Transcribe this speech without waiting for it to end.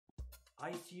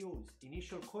ICOs,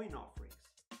 initial coin offerings.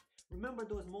 Remember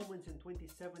those moments in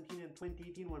 2017 and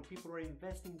 2018 when people were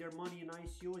investing their money in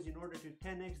ICOs in order to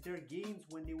 10x their gains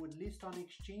when they would list on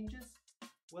exchanges?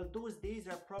 Well, those days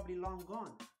are probably long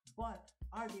gone, but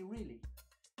are they really?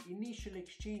 Initial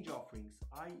exchange offerings,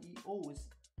 IEOs,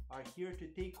 are here to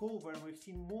take over, and we've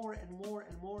seen more and more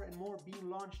being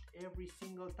launched every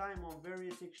single time on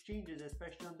various exchanges,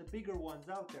 especially on the bigger ones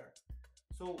out there.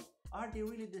 So are they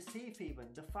really the safe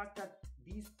haven? The fact that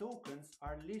these tokens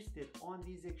are listed on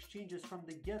these exchanges from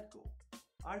the get-go,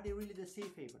 are they really the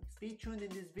safe haven? Stay tuned in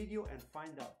this video and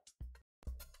find out.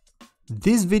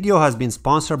 This video has been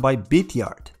sponsored by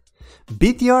Bityard.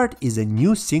 Bityard is a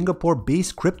new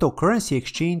Singapore-based cryptocurrency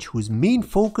exchange whose main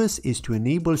focus is to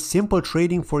enable simple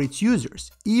trading for its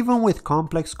users, even with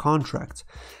complex contracts.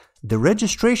 The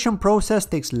registration process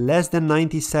takes less than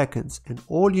 90 seconds, and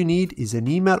all you need is an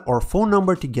email or phone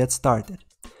number to get started.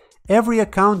 Every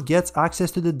account gets access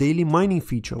to the daily mining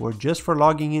feature, where just for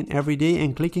logging in every day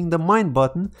and clicking the mine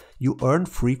button, you earn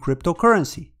free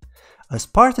cryptocurrency. As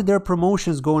part of their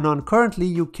promotions going on currently,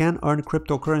 you can earn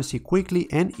cryptocurrency quickly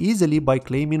and easily by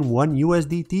claiming 1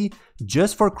 USDT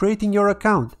just for creating your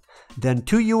account, then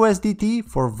 2 USDT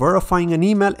for verifying an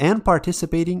email and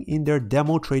participating in their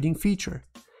demo trading feature.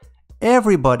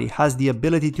 Everybody has the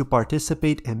ability to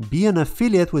participate and be an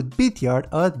affiliate with Bityard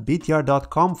at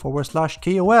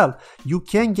bityard.com/KOL. You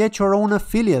can get your own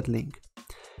affiliate link.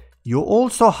 You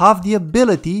also have the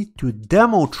ability to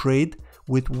demo trade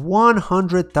with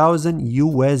 100,000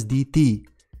 USDT.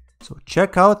 So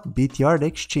check out Bityard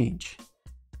Exchange.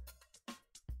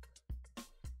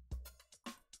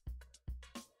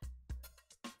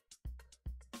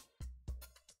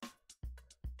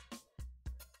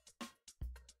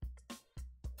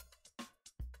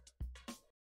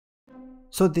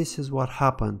 So this is what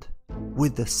happened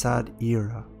with the sad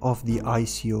era of the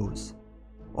ICOs.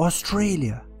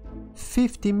 Australia,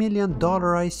 $50 million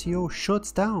ICO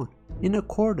shuts down in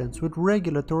accordance with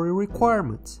regulatory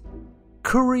requirements.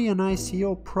 Korean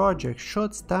ICO project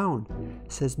shuts down,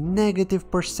 says negative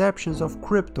perceptions of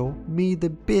crypto made the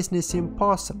business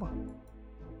impossible.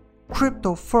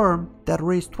 Crypto firm that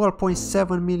raised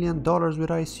 $12.7 million with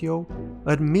ICO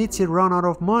admits it ran out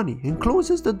of money and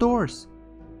closes the doors.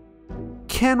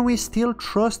 Can we still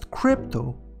trust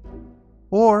crypto?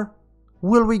 Or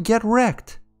will we get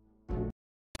wrecked?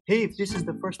 Hey, if this is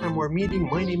the first time we're meeting,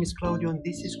 my name is Claudio and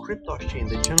this is CryptoChain,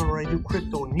 the channel where I do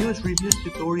crypto news, reviews,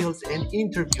 tutorials and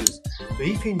interviews. So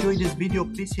if you enjoyed this video,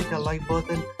 please hit that like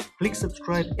button, click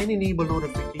subscribe and enable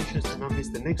notifications to not miss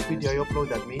the next video I upload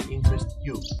that may interest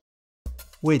you.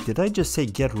 Wait, did I just say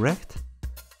get wrecked?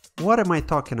 What am I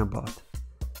talking about?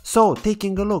 So,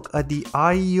 taking a look at the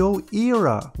IEO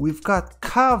era, we've got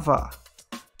Kava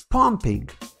pumping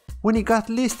when it got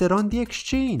listed on the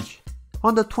exchange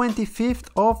on the 25th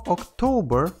of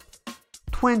October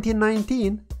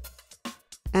 2019,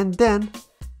 and then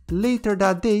later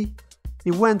that day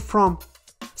it went from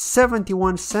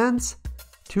 71 cents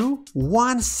to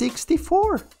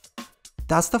 164.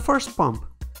 That's the first pump.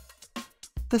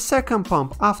 The second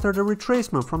pump after the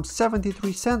retracement from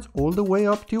 73 cents all the way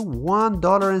up to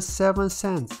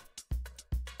 $1.07.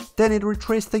 Then it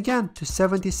retraced again to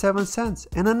 77 cents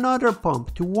and another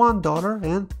pump to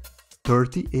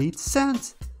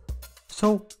 $1.38.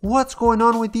 So what's going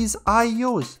on with these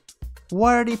IEOs?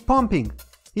 Why are they pumping?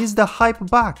 Is the hype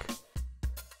back?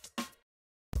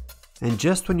 And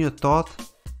just when you thought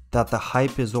that the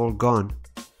hype is all gone,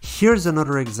 here's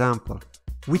another example.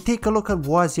 We take a look at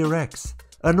WazirX,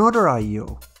 another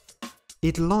IEO.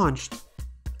 It launched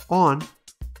on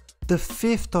the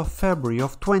 5th of February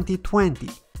of 2020,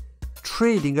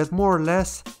 trading at more or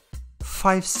less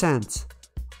 5 cents,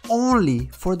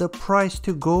 only for the price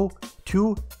to go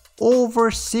to over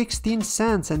 16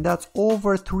 cents, and that's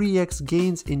over 3x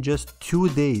gains in just 2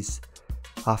 days.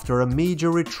 After a major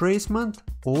retracement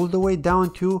all the way down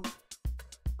to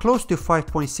close to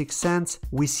 5.6 cents,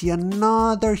 we see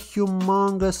another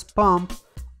humongous pump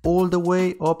all the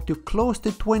way up to close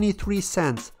to 23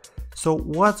 cents. So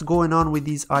what's going on with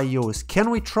these IEOs? Can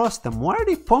we trust them? Why are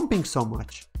they pumping so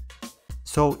much?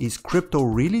 So is crypto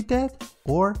really dead,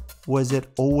 or was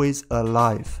it always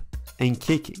alive and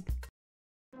kicking?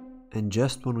 And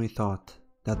just when we thought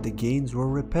that the gains were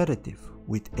repetitive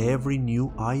with every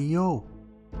new IEO,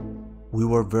 we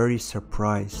were very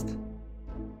surprised.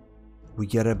 We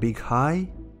get a big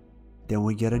high, then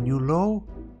we get a new low,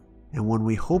 and when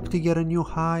we hope to get a new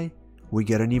high, we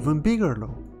get an even bigger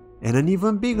low, and an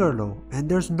even bigger low, and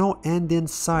there's no end in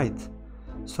sight.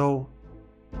 So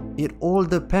it all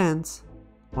depends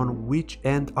on which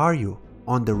end are you,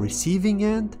 on the receiving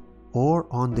end or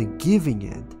on the giving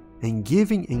end. and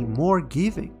giving ain't more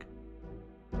giving.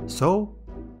 So,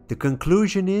 the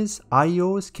conclusion is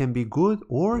IEOs can be good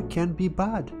or can be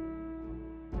bad.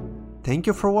 Thank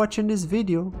you for watching this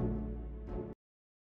video.